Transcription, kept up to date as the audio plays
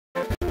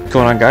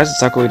Going on, guys?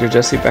 It's Uncle Leader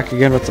Jesse back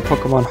again with the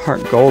Pokemon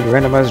HeartGold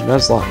Randomizer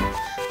Nuzlocke.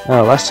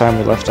 Last time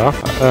we left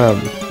off,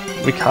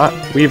 we caught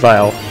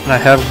Weavile, and I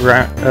have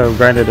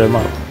grinded him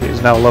up.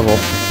 He's now level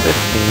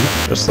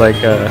 15, just like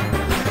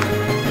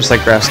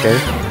Grasscade.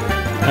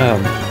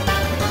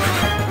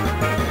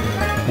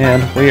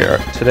 And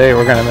today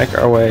we're gonna make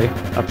our way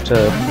up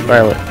to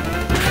Violet,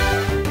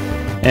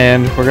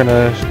 and we're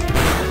gonna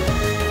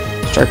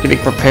start getting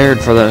prepared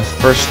for the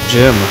first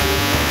gym.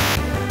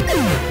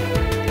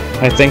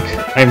 I think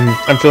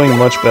I'm feeling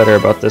much better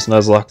about this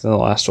Nuzlocke than the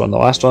last one. The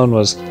last one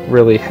was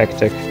really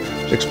hectic,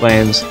 which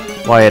explains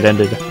why it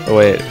ended the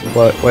way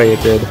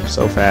it did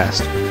so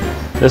fast.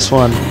 This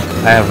one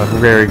I have a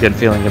very good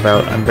feeling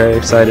about. I'm very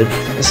excited.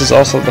 This is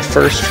also the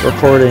first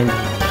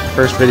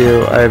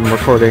video I'm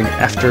recording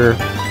after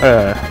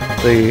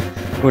the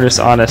Unis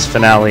Honest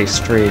finale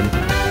stream.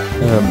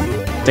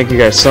 Thank you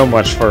guys so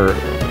much for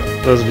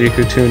those of you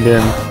who tuned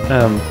in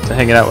to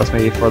hanging out with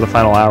me for the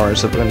final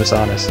hours of Unis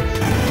Honest.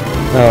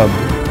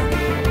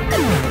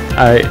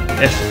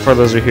 For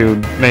those of you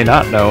who may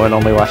not know and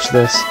only watch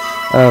this,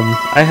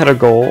 I had a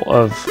goal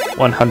of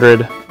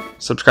 100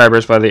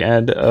 subscribers by the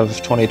end of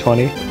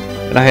 2020,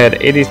 and I had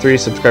 83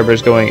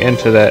 subscribers going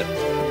into that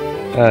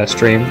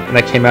stream, and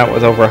I came out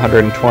with over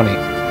 120.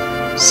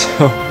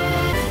 So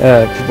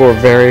people were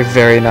very,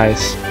 very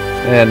nice,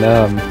 and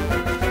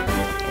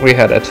we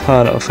had a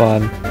ton of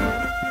fun.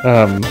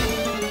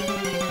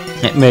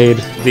 It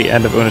made the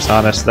end of Unis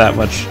Honest that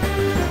much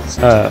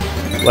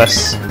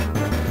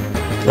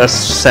less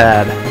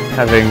sad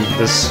having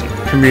this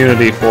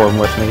community form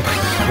with me.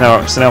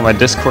 So now my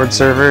Discord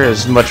server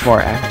is much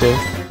more active.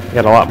 I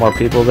got a lot more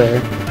people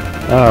there.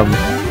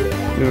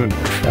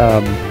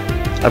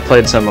 I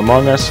played some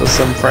Among Us with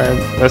some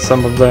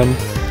of them.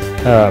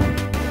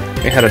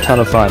 We had a ton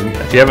of fun.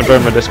 If you haven't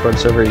joined my Discord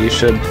server, you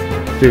should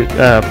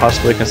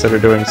possibly consider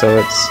doing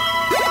so.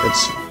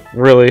 It's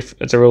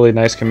a really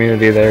nice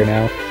community there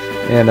now,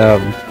 and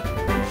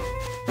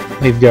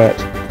we've got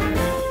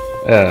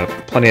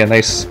plenty of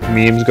nice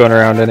memes going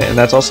around in it, and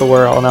that's also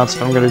where I'll announce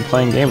if I'm going to be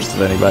playing games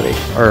with anybody,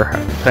 or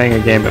playing a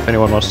game if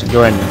anyone wants to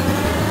join me.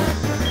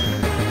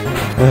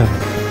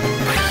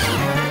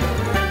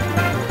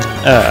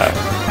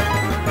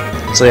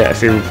 So yeah,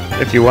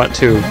 if you want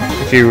to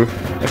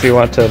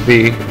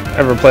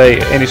ever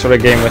play any sort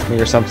of game with me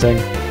or something,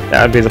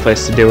 that would be the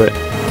place to do it.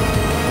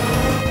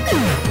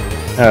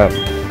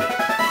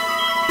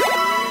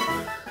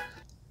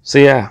 So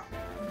yeah,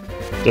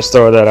 just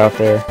throw that out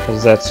there,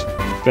 because that's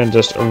been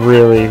just a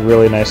really,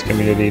 really nice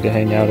community to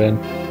hang out in.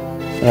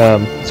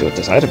 Let's see what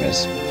this item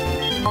is.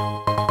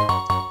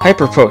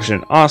 Hyper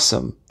Potion,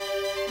 awesome.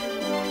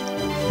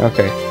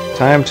 Okay,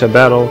 time to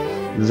battle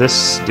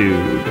this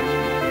dude.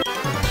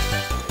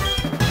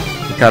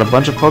 He got a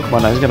bunch of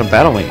Pokemon, now he's gonna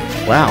battle me.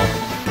 Wow.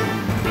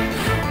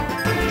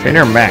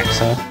 Trainer Max,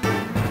 huh?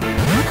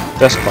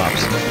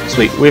 Dusclops.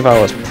 Sweet,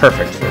 Weavile is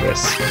perfect for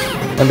this.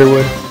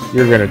 Underwood,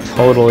 you're gonna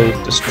totally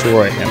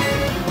destroy him.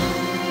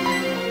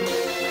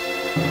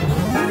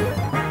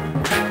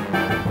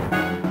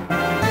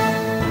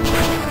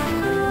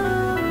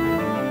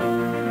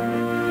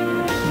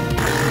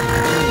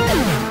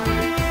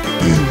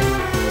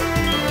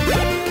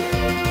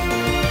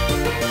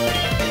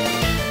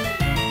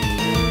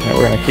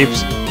 We're gonna keep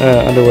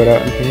Underwood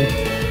out in here.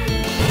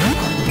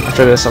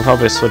 After this, I'll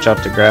probably switch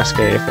out to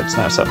Grasscade if it's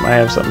not something I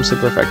have something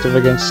super effective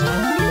against.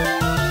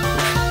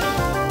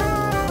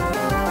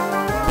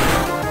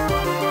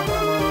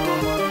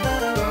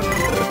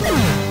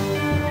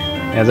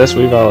 Yeah, this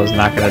Weavile is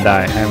not gonna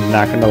die. I'm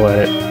not gonna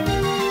let it.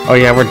 Oh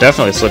yeah, we're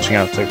definitely switching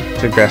out to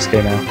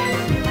Grasscade now.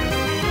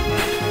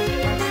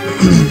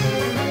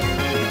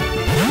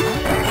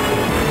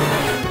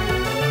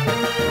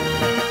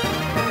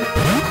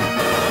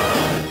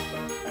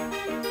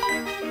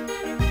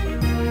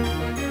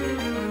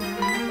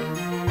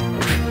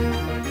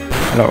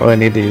 I don't really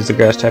need to use the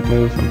grass type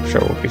move. I'm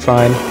sure we'll be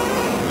fine.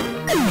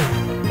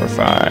 We're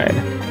fine.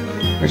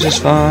 We're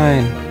just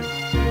fine.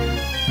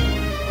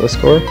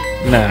 Gliscor?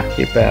 Nah,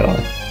 keep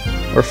battling.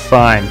 We're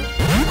fine.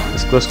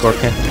 This Gliscor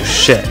can't do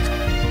shit.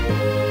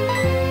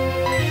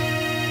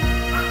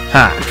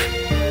 Ha!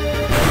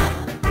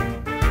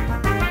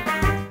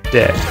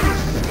 Dead.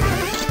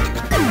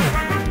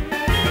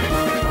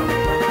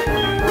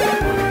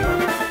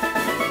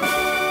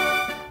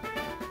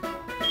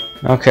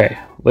 Okay,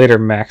 later,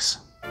 Max.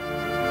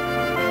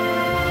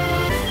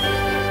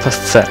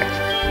 Pathetic.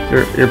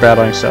 Your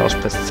battling style is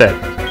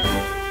pathetic.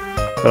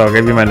 But I'll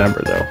give you my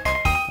number, though.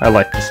 I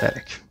like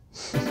pathetic.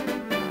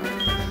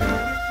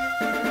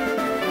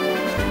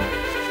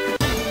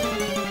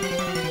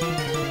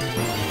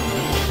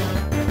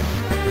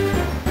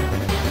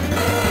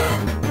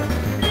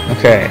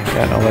 Okay,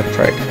 got an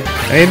Electrike.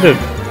 I need to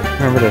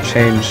remember to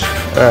change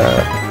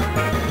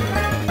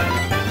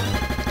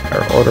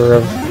our order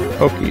of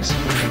Pokies.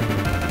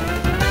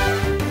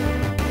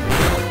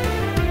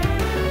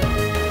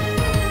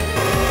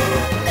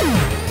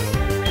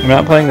 I'm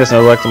not playing this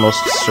in like the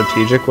most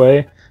strategic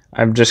way.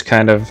 I'm just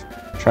kind of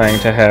trying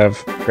to have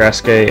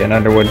Graske and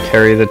Underwood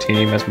carry the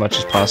team as much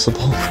as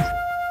possible.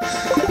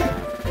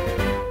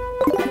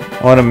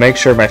 I want to make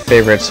sure my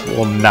favorites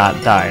will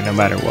not die no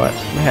matter what.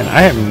 Man,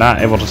 I am not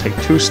able to take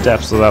 2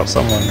 steps without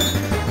someone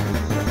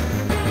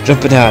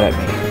jumping out at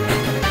me.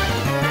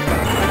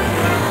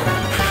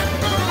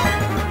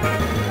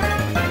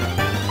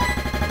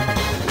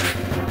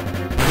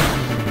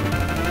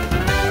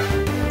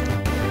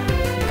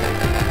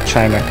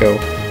 Chimecho.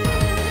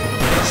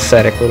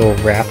 Pathetic little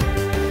rap.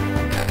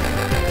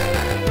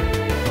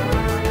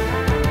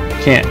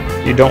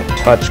 You don't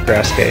touch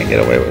Graske and get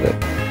away with it.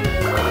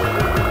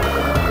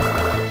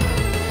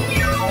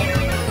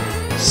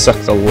 Suck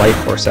the life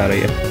force out of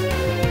you.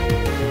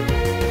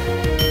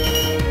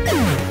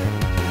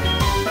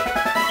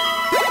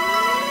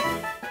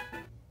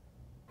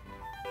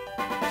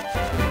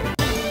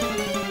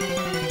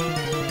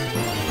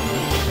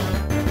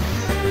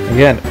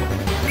 Again.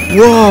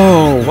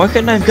 Whoa! Why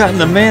couldn't I have gotten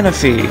the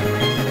Manaphy?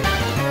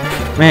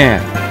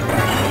 Man.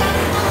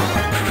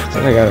 I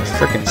thought I got a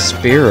frickin'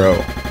 Spearow.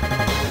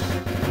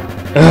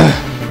 Ugh.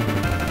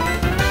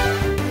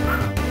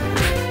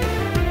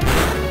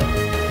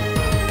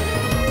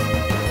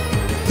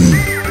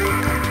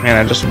 Man,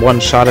 I just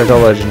one-shotted a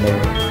legendary.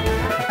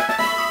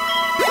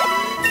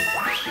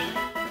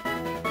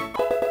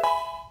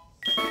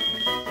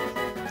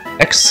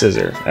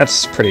 X-Scissor.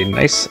 That's pretty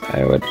nice.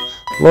 I would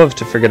love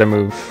to forget a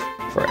move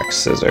for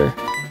X-Scissor.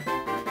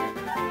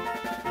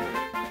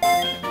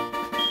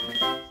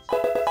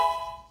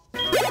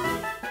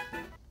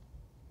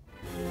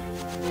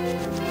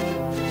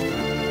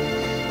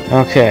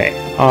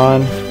 Okay,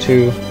 on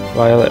to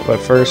Violet, but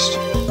first,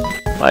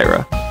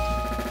 Lyra.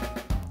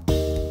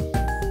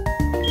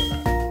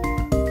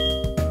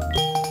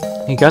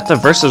 You got the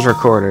Versus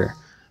Recorder.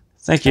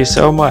 Thank you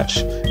so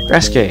much.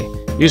 Graske,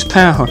 use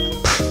Pound.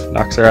 Pff,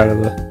 knocks her out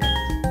of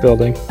the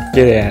building.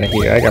 Get out of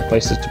here, I got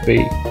places to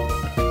be.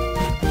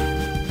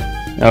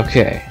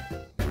 Okay.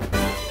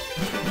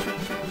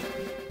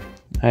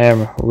 I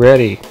am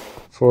ready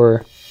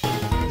for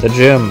the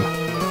gym.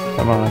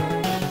 Come on.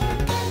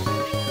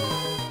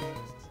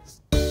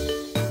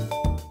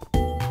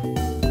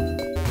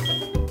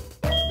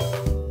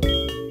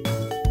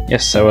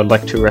 Yes, I would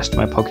like to rest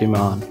my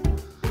Pokémon.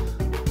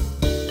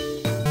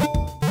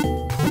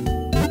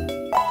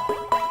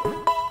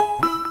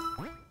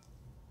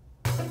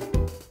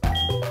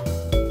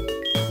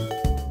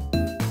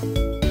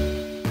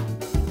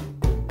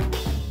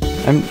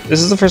 This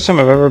is the first time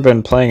I've ever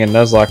been playing in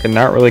Nuzlocke and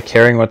not really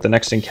caring what the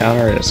next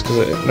encounter is,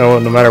 because no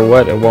matter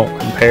what, it won't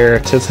compare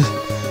to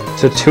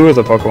 2 of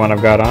the Pokemon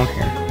I've got on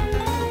here.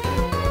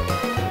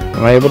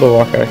 Am I able to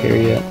walk out here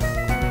yet?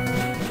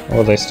 Or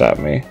will they stop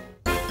me?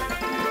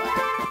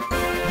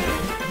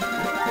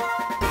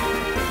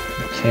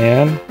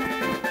 Can?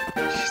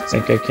 I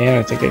think I can.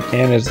 I think I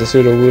can. Is the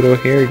Sudowoodo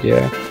here?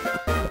 Yeah.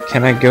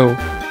 Can I go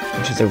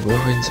into the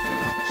ruins?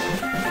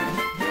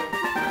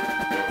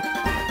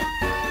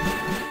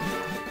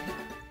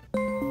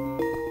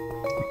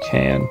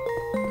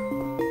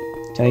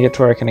 Can I get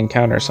to where I can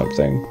encounter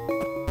something?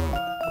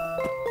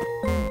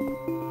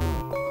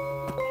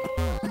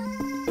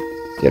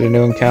 Get a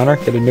new encounter?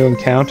 Get a new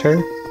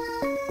encounter?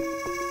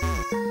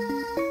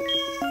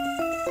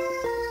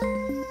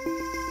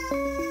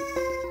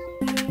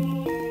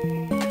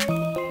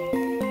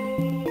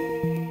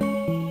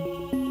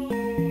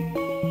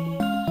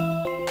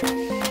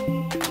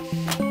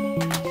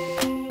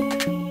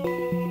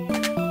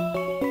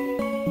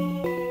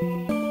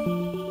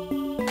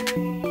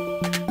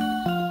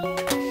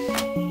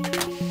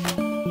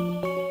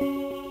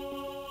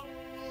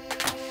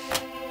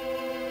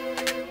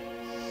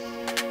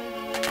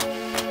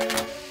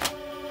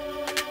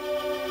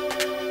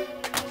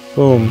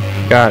 Boom,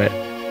 got it.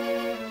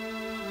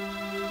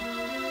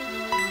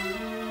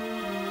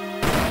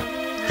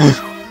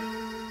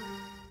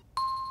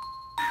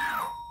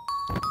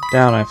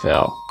 Down I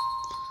fell.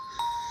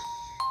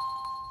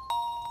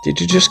 Did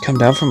you just come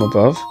down from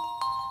above?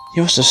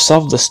 You must have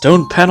solved the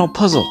stone panel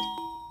puzzle.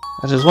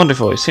 That is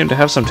wonderful. You seem to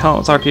have some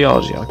talent with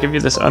archaeology. I'll give you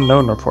this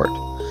unknown report.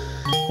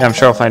 Yeah, I'm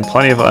sure I'll find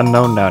plenty of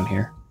unknown down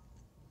here.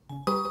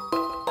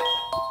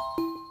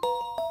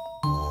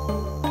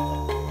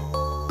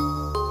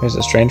 There's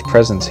a strange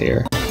presence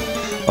here.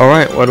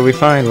 Alright, what do we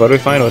find? What do we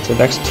find? What's the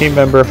next team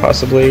member,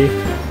 possibly?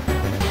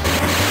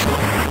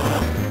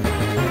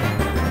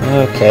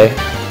 Okay.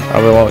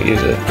 Probably won't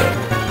use it, but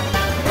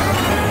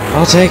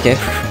I'll take it.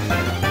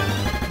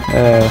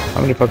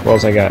 How many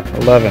Pokeballs I got?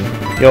 11.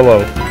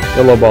 YOLO.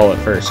 YOLO ball it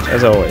first,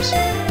 as always.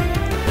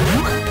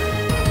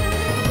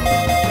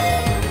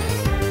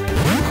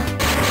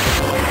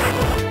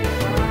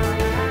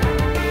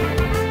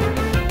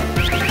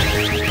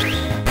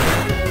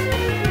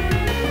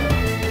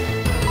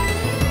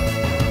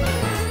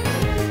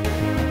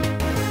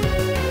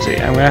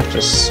 I'm gonna have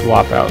to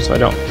swap out so I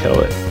don't kill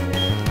it.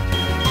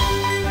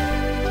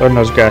 Lord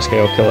knows Graske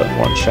will kill it in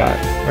one shot.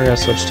 We're gonna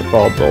switch to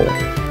Ball Bowl.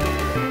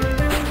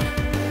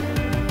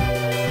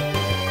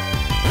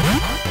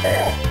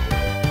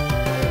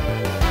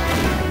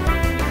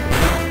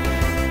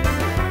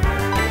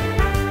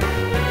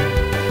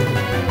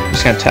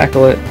 just gonna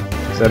tackle it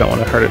because I don't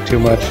want to hurt it too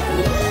much.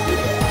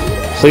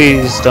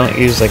 Please don't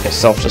use like a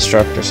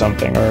self-destruct or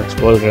something, or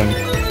explosion.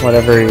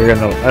 Whatever you're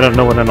gonna... I don't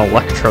know what an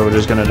electrode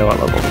is gonna do at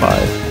level 5.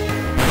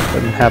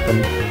 Doesn't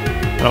happen.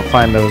 I don't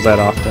find those that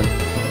often.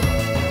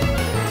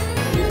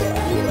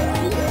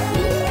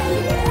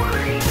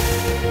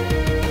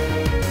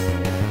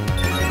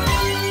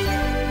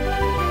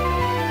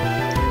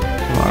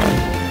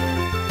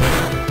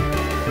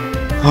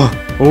 Come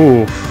on.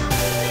 Ooh.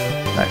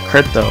 That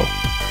crit though.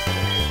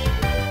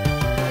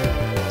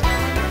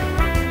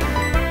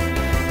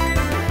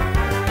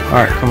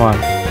 Alright, come on.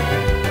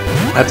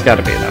 That's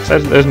gotta be enough.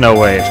 There's no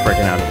way it's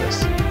breaking out of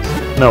this.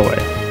 No way.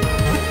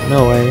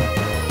 No way.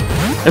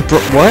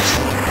 What?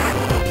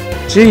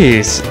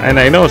 Jeez. And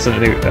I know it's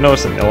an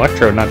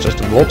electrode, not just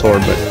a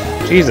Voltorb,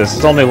 but Jesus,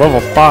 it's only level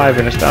 5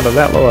 and it's down to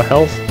that low of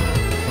health.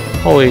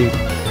 Holy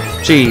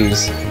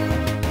jeez.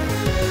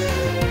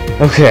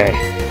 Okay.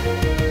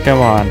 Come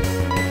on.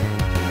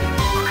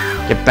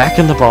 Get back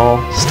in the ball.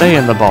 Stay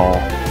in the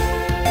ball.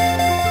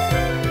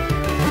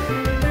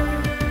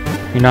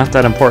 You're not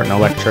that important,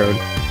 Electrode.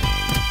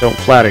 Don't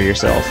flatter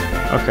yourself.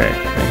 Okay,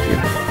 thank you.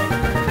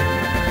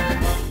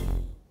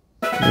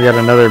 We got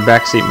another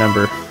backseat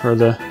member for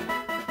the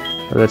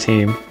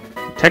team.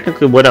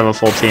 Technically would have a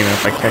full team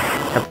if I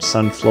kept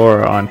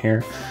Sunflora on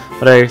here,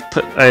 but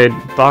I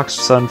boxed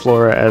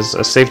Sunflora as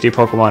a safety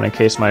Pokemon in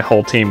case my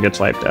whole team gets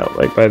wiped out,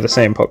 like by the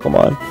same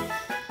Pokemon.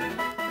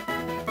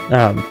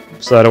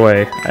 So that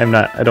way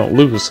I don't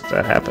lose if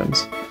that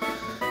happens.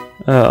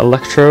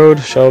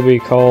 Electrode shall be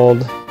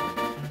called.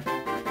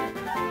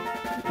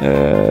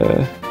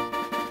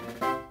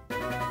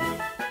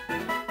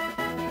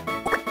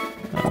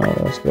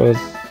 Let's go with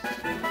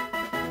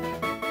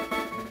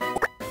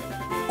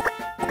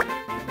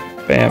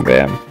Bam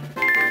Bam.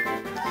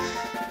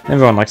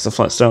 Everyone likes the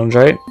Flintstones,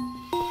 right?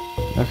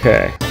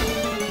 Okay.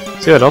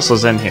 Let's see what else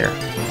is in here.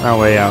 On our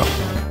way out.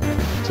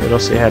 Let's see what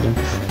else we had in.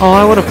 Oh,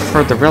 I would have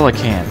preferred the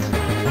Relicanth.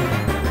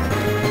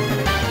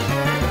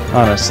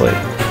 Honestly.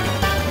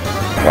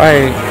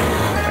 Why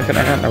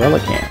couldn't I have a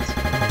Relicanth?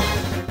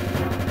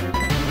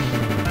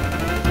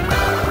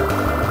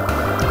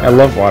 I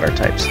love water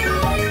types,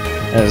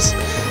 as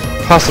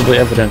possibly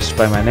evidenced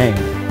by my name.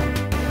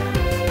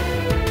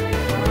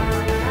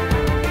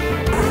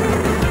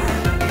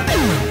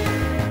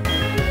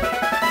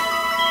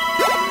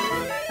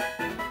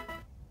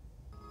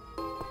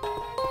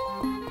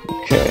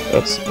 Okay,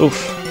 that's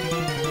oof.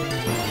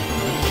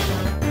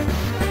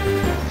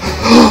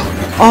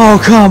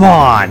 Oh, come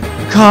on!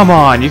 Come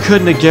on! You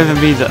couldn't have given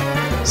me the...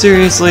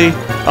 Seriously?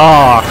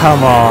 Oh,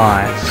 come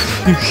on!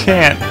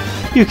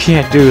 You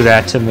can't do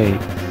that to me.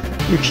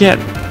 You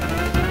can't...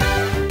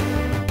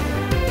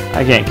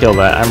 I can't kill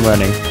that. I'm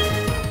running.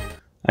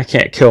 I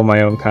can't kill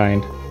my own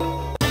kind.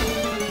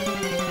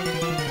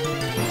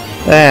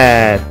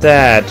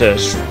 That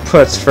just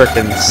puts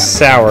frickin'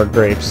 sour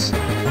grapes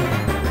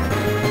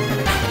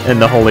in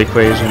the whole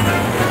equation.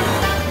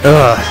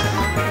 Ugh.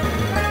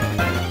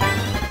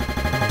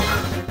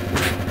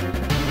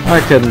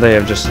 Why couldn't they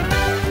have just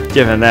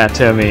given that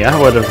to me? I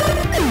would have...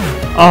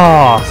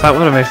 Oh, that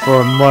would have made for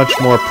a much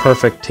more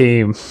perfect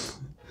team.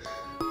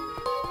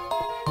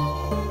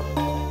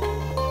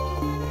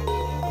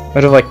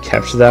 I'd have like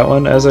kept that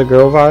one as a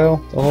Grovyle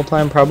the whole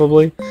time,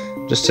 probably,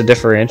 just to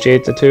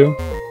differentiate the two.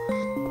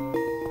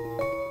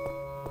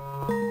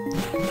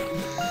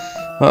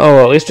 Oh,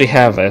 well, at least we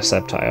have a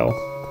Sceptile.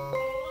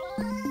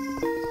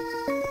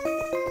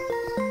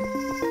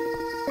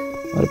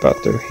 What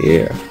about through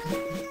here?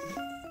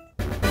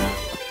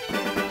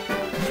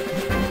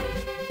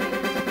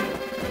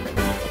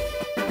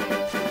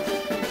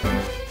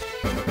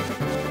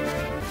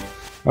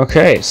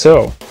 Okay,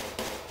 so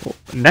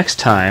next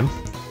time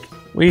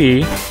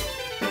we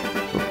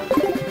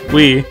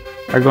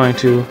are going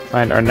to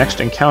find our next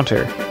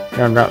encounter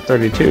here on Route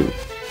 32.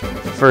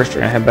 First,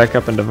 we're gonna head back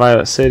up into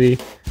Violet City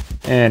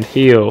and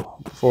heal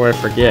before I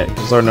forget,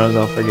 because Lord knows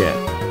I'll forget.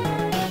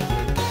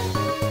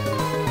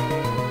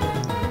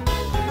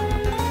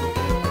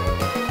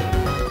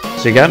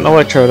 So we got an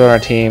Electrode on our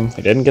team.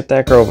 We didn't get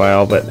that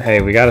Grovyle, but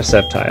hey, we got a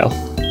Sceptile.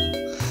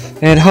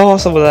 And how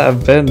awesome would that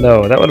have been,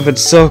 though? That would have been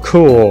so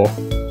cool.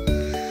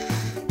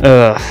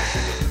 Ugh.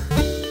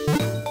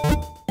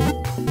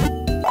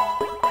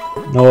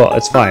 No, well,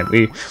 it's fine.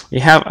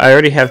 I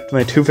already have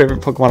my 2 favorite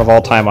Pokemon of all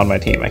time on my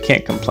team. I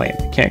can't complain.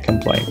 I can't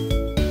complain.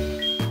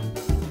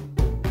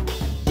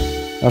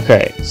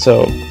 Okay,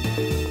 so...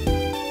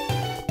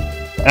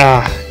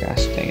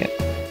 gosh dang it.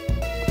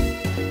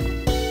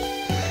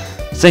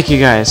 Thank you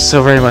guys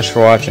so very much for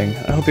watching.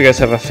 I hope you guys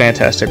have a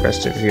fantastic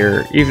rest of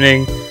your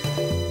evening,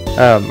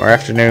 or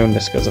afternoon.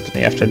 This goes up in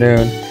the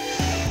afternoon.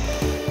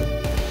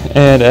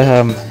 And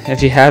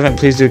if you haven't,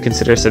 please do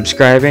consider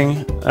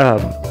subscribing.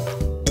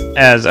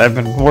 As I've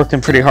been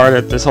working pretty hard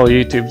at this whole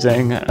YouTube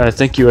thing.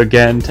 Thank you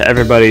again to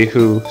everybody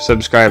who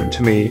subscribed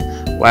to me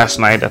last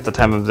night at the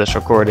time of this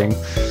recording.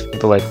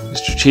 People like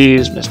Mr.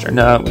 Cheese, Mr.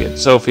 Nut, we had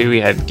Sophie,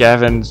 we had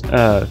Gavin,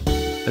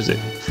 is it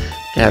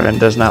Gavin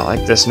does not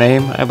like this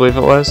name, I believe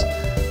it was.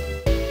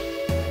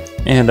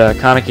 and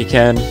Kaneki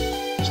Ken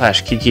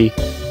 / Kiki,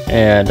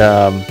 and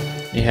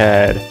you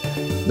had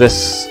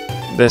this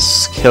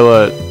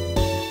Killa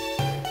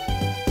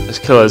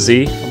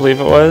Z, I believe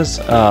it was.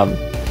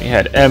 We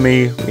had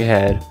Emmy. We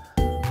had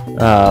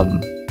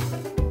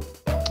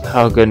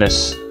oh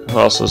goodness, who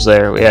else was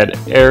there? We had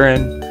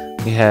Aaron.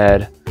 We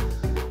had.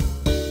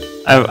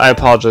 I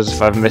apologize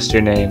if I've missed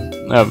your name.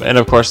 And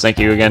of course, thank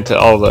you again to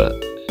all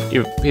the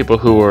people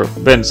who were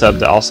been subbed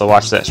to also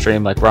watch that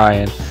stream, like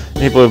Ryan.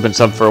 People who've been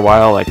subbed for a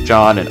while, like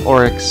John and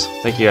Oryx.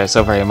 Thank you guys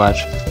so very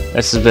much.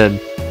 This has been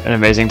an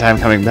amazing time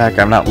coming back.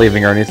 I'm not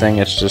leaving or anything.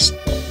 It's just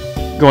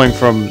going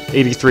from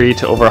 83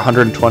 to over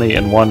 120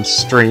 in one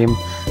stream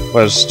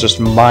was just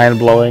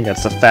mind-blowing.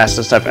 It's the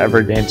fastest I've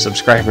ever gained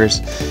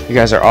subscribers. You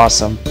guys are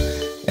awesome.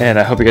 And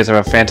I hope you guys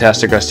have a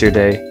fantastic rest of your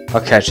day.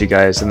 I'll catch you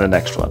guys in the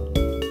next one.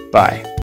 Bye.